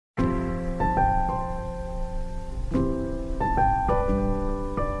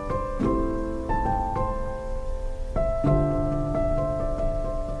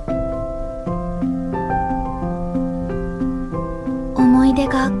出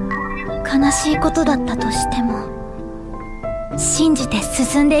が悲しいことだったとしても信じて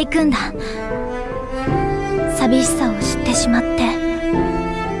進んでいくんだ。寂しさを知ってしまって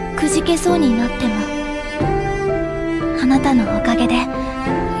くじけそうになってもあなたのおかげで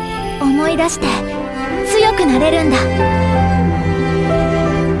思い出して強くなれるんだ。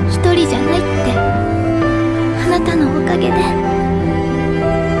一人じゃないってあなたのおかげで。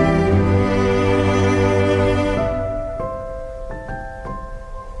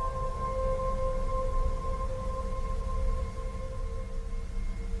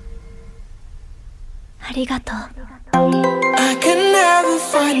ありがとう。I can never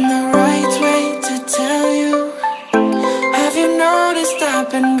find the right way to tell you. Have you noticed I've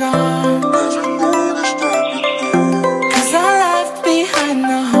been gone?